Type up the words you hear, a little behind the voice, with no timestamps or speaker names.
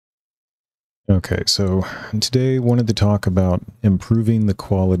Okay, so today I wanted to talk about improving the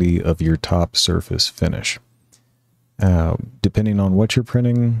quality of your top surface finish. Depending on what you're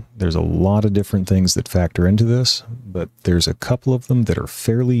printing, there's a lot of different things that factor into this, but there's a couple of them that are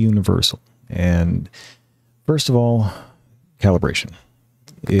fairly universal. And first of all, calibration.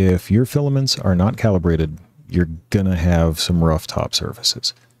 If your filaments are not calibrated, you're going to have some rough top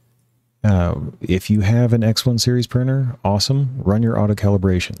surfaces. If you have an X1 series printer, awesome, run your auto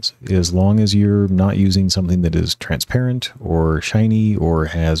calibrations. As long as you're not using something that is transparent or shiny or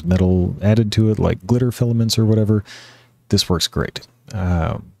has metal added to it, like glitter filaments or whatever, this works great.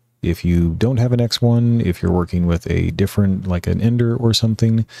 If you don't have an X1, if you're working with a different, like an Ender or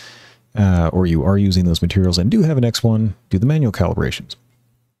something, or you are using those materials and do have an X1, do the manual calibrations.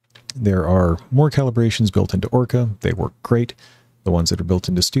 There are more calibrations built into Orca. They work great. The ones that are built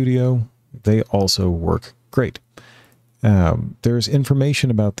into Studio, they also work great. There's information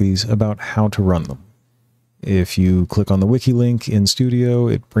about these, about how to run them. If you click on the wiki link in Studio,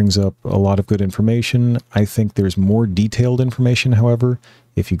 it brings up a lot of good information. I think there's more detailed information, however.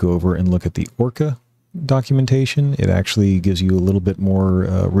 If you go over and look at the Orca documentation, it actually gives you a little bit more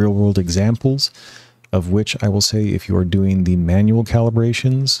real-world examples, of which I will say if you are doing the manual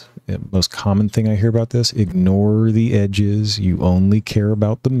calibrations, the most common thing I hear about this, ignore the edges. You only care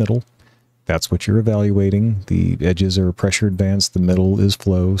about the middle. That's what you're evaluating. The edges are pressure advanced, the middle is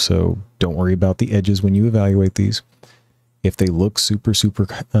flow, so don't worry about the edges when you evaluate these. If they look super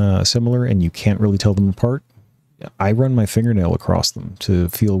similar and you can't really tell them apart, I run my fingernail across them to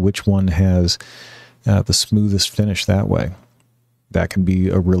feel which one has the smoothest finish that way. That can be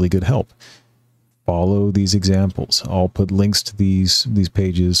a really good help. Follow these examples. I'll put links to these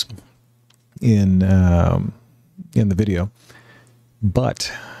pages in the video.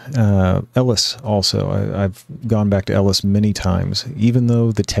 But Ellis also, I've gone back to Ellis many times. Even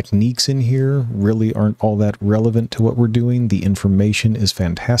though the techniques in here really aren't all that relevant to what we're doing, the information is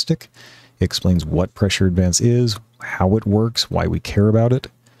fantastic. It explains what pressure advance is, how it works, why we care about it.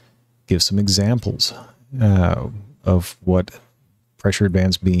 Gives some examples of what pressure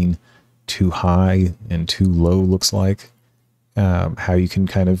advance being too high and too low looks like, how you can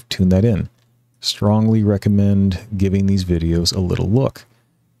kind of tune that in. Strongly recommend giving these videos a little look.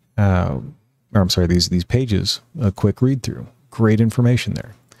 Or I'm sorry, these pages, a quick read through. Great information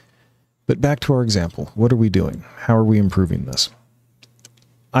there. But back to our example. What are we doing? How are we improving this?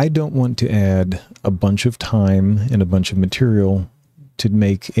 I don't want to add a bunch of time and a bunch of material to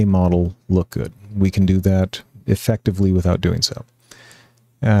make a model look good. We can do that effectively without doing so.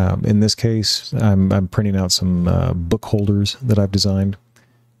 In this case, I'm printing out some book holders that I've designed,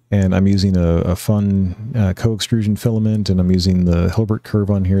 and I'm using a fun co-extrusion filament, and I'm using the Hilbert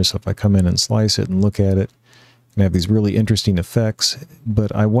curve on here, so if I come in and slice it and look at it, I have these really interesting effects,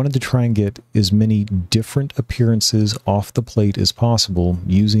 but I wanted to try and get as many different appearances off the plate as possible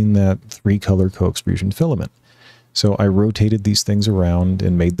using that 3-color co-extrusion filament. So I rotated these things around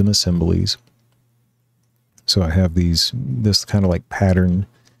and made them assemblies. So I have this kind of like pattern,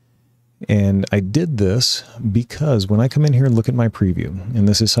 and I did this because when I come in here and look at my preview, and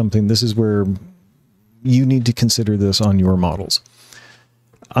this is where you need to consider this on your models.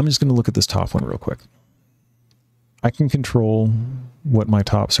 I'm just going to look at this top one real quick. I can control what my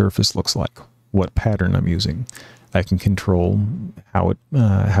top surface looks like, what pattern I'm using. I can control how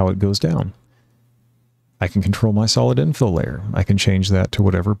it goes down. I can control my solid infill layer. I can change that to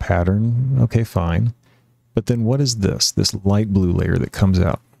whatever pattern. Okay, fine. But then what is this light blue layer that comes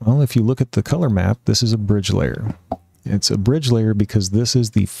out? Well, if you look at the color map, this is a bridge layer. It's a bridge layer because this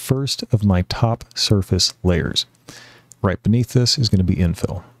is the first of my top surface layers. Right beneath this is going to be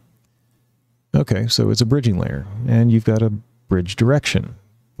infill. Okay, so it's a bridging layer, and you've got a bridge direction,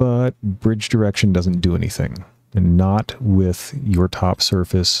 but bridge direction doesn't do anything, and not with your top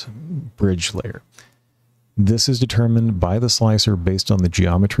surface bridge layer. This is determined by the slicer based on the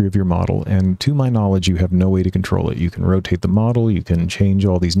geometry of your model, and to my knowledge, you have no way to control it. You can rotate the model, you can change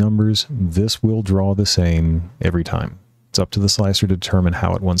all these numbers. This will draw the same every time. It's up to the slicer to determine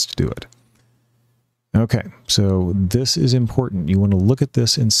how it wants to do it. Okay, so this is important. You want to look at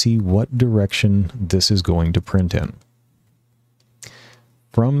this and see what direction this is going to print in.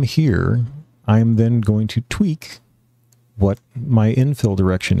 From here, I'm then going to tweak what my infill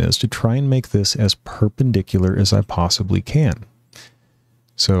direction is to try and make this as perpendicular as I possibly can.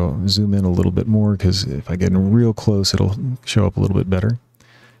 So zoom in a little bit more, because if I get in real close, it'll show up a little bit better.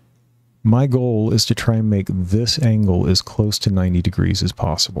 My goal is to try and make this angle as close to 90 degrees as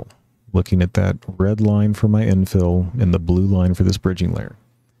possible, looking at that red line for my infill and the blue line for this bridging layer.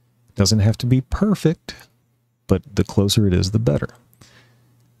 It doesn't have to be perfect, but the closer it is, the better.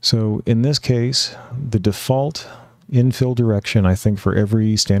 So in this case, the default infill direction, I think for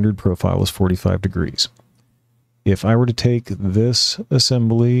every standard profile is 45 degrees. If I were to take this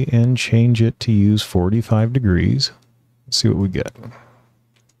assembly and change it to use 45 degrees, let's see what we get. Come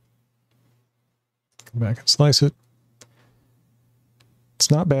back and slice it.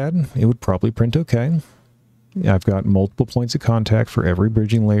 It's not bad. It would probably print okay. I've got multiple points of contact for every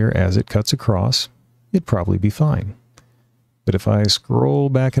bridging layer as it cuts across. It'd probably be fine. But if I scroll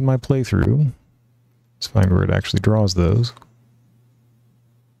back in my playthrough, let's find where it actually draws those.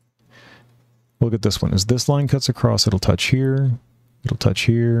 Look at this one. As this line cuts across, it'll touch here, it'll touch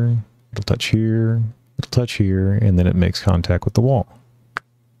here, it'll touch here, it'll touch here, and then it makes contact with the wall.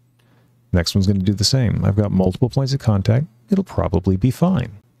 Next one's going to do the same. I've got multiple points of contact. It'll probably be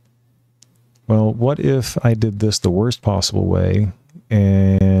fine. Well, what if I did this the worst possible way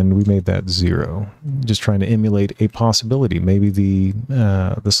and we made that 0? Just trying to emulate a possibility. Maybe the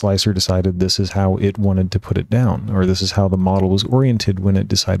slicer decided this is how it wanted to put it down, or this is how the model was oriented when it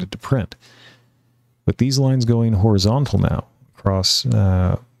decided to print. With these lines going horizontal now across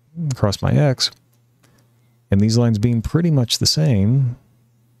my X, and these lines being pretty much the same,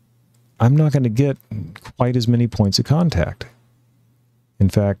 I'm not going to get quite as many points of contact. In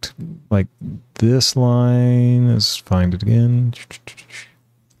fact, like this line, let's find it again.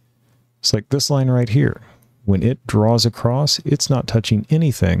 It's like this line right here. When it draws across, it's not touching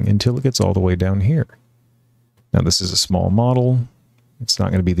anything until it gets all the way down here. Now this is a small model. It's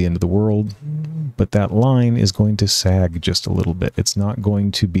not going to be the end of the world, but that line is going to sag just a little bit. It's not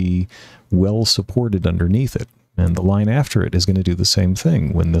going to be well supported underneath it. And the line after it is going to do the same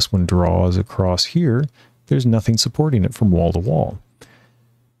thing. When this one draws across here, there's nothing supporting it from wall to wall.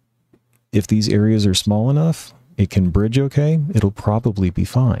 If these areas are small enough, it can bridge okay, it'll probably be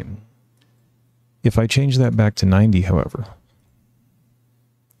fine. If I change that back to 90, however,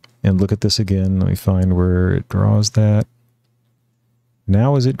 and look at this again, let me find where it draws that.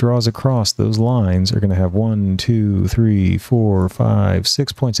 Now as it draws across, those lines are going to have 1, 2, 3, 4, 5,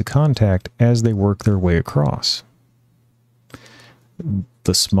 6 points of contact as they work their way across.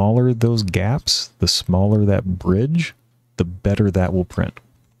 The smaller those gaps, the smaller that bridge, the better that will print.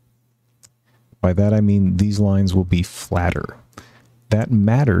 By that I mean these lines will be flatter. That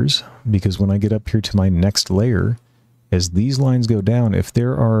matters because when I get up here to my next layer, as these lines go down, if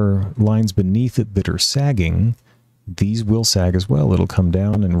there are lines beneath it that are sagging, these will sag as well. It'll come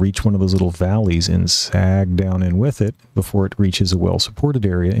down and reach one of those little valleys and sag down in with it before it reaches a well-supported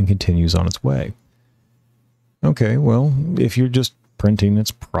area and continues on its way. Okay, well, if you're just printing,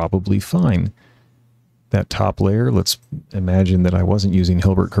 it's probably fine. That top layer, let's imagine that I wasn't using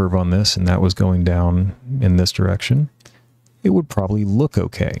Hilbert curve on this and that was going down in this direction. It would probably look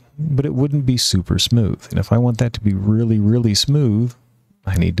okay, but it wouldn't be super smooth. And if I want that to be really, really smooth,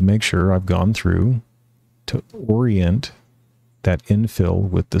 I need to make sure I've gone through to orient that infill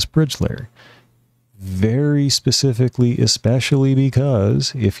with this bridge layer. Very specifically, especially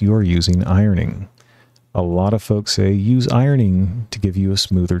because if you are using ironing. A lot of folks say use ironing to give you a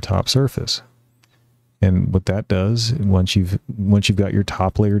smoother top surface. And what that does, once you've got your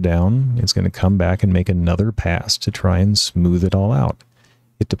top layer down, it's going to come back and make another pass to try and smooth it all out.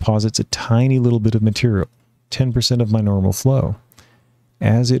 It deposits a tiny little bit of material, 10% of my normal flow.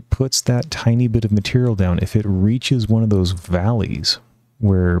 As it puts that tiny bit of material down, if it reaches one of those valleys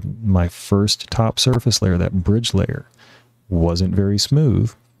where my first top surface layer, that bridge layer, wasn't very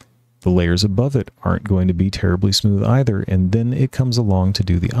smooth, the layers above it aren't going to be terribly smooth either, and then it comes along to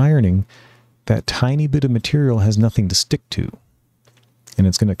do the ironing. That tiny bit of material has nothing to stick to. And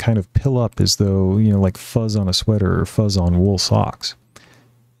it's going to kind of pill up as though, you know, like fuzz on a sweater or fuzz on wool socks.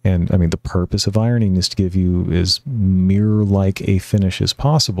 And I mean, the purpose of ironing is to give you as mirror-like a finish as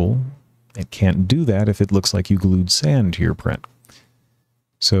possible. It can't do that if it looks like you glued sand to your print.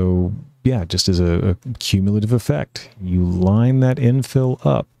 So yeah, just as a cumulative effect, you line that infill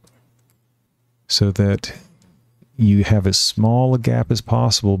up so that you have as small a gap as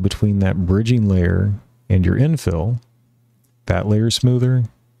possible between that bridging layer and your infill. That layer is smoother,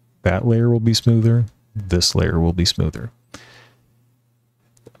 that layer will be smoother, this layer will be smoother.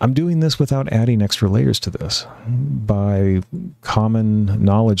 I'm doing this without adding extra layers to this. By common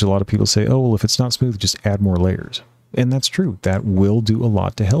knowledge, a lot of people say, oh, well, if it's not smooth, just add more layers. And that's true. That will do a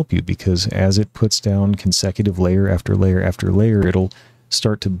lot to help you because as it puts down consecutive layer after layer after layer, it'll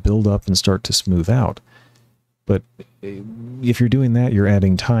start to build up and start to smooth out. But if you're doing that, you're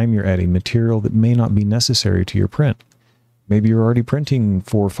adding time, you're adding material that may not be necessary to your print. Maybe you're already printing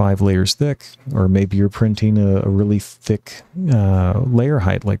 4 or 5 layers thick, or maybe you're printing a really thick layer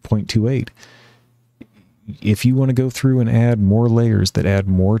height like 0.28. if you want to go through and add more layers that add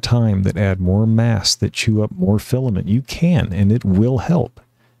more time, that add more mass, that chew up more filament, you can, and it will help.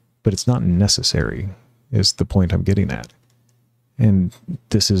 But it's not necessary, is the point I'm getting at. And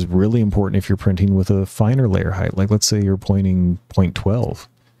this is really important if you're printing with a finer layer height. Like let's say you're pointing 0.12.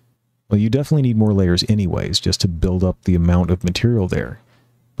 Well, you definitely need more layers anyways, just to build up the amount of material there.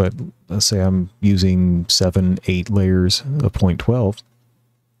 But let's say I'm using 7, 8 layers of 0.12.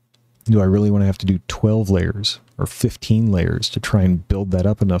 Do I really want to have to do 12 layers or 15 layers to try and build that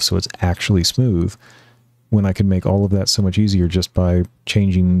up enough so it's actually smooth, when I can make all of that so much easier just by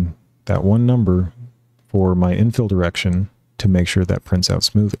changing that one number for my infill direction to make sure that prints out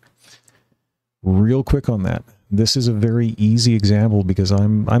smoother? Real quick on that. This is a very easy example because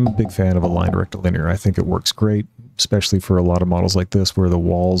I'm a big fan of aligned rectilinear. I think it works great, especially for a lot of models like this where the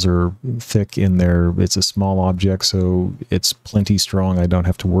walls are thick in there. It's a small object, so it's plenty strong. I don't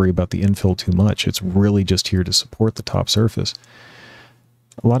have to worry about the infill too much. It's really just here to support the top surface.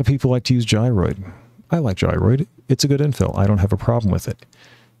 A lot of people like to use Gyroid. I like Gyroid. It's a good infill. I don't have a problem with it.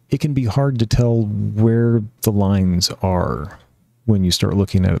 It can be hard to tell where the lines are when you start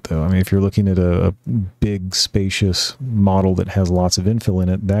looking at it, though. I mean, if you're looking at a big, spacious model that has lots of infill in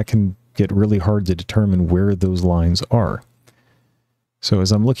it, that can get really hard to determine where those lines are. So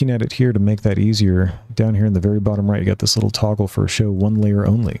as I'm looking at it here to make that easier, down here in the very bottom right, you got this little toggle for show one layer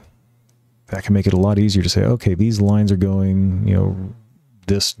only. That can make it a lot easier to say, okay, these lines are going, you know,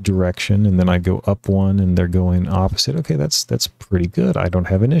 this direction, and then I go up one and they're going opposite. Okay, that's pretty good. I don't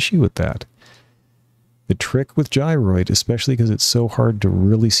have an issue with that. The trick with Gyroid, especially because it's so hard to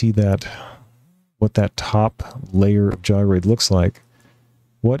really see that, what that top layer of Gyroid looks like.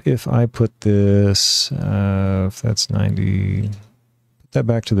 What if I put this, if that's 90, put that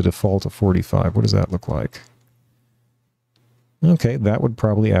back to the default of 45. What does that look like? Okay, that would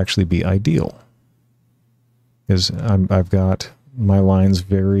probably actually be ideal. Because I've got my lines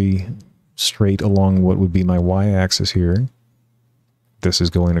very straight along what would be my y-axis here. This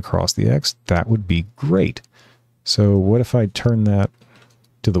is going across the x. That would be great. So what if I turn that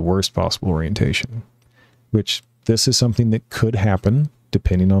to the worst possible orientation? Which this is something that could happen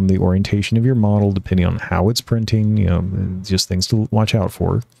depending on the orientation of your model, depending on how it's printing, you know, just things to watch out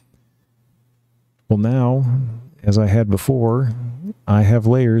for. Well, now, as I had before, I have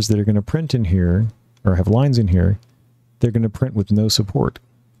layers that are going to print in here, or have lines in here. They're going to print with no support.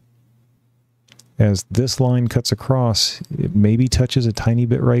 As this line cuts across, it maybe touches a tiny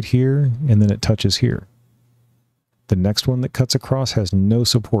bit right here, and then it touches here. The next one that cuts across has no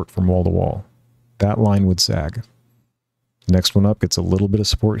support from wall to wall. That line would sag. The next one up gets a little bit of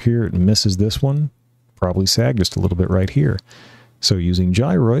support here. It misses this one, probably sag just a little bit right here. So using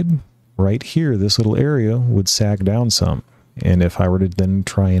Gyroid, right here, this little area would sag down some. And if I were to then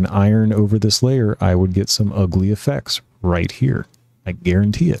try and iron over this layer, I would get some ugly effects right here. I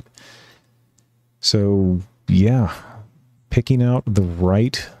guarantee it. So yeah, picking out the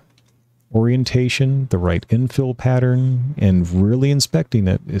right orientation, the right infill pattern, and really inspecting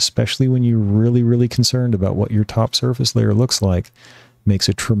it, especially when you're really, really concerned about what your top surface layer looks like, makes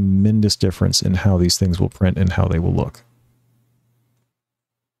a tremendous difference in how these things will print and how they will look.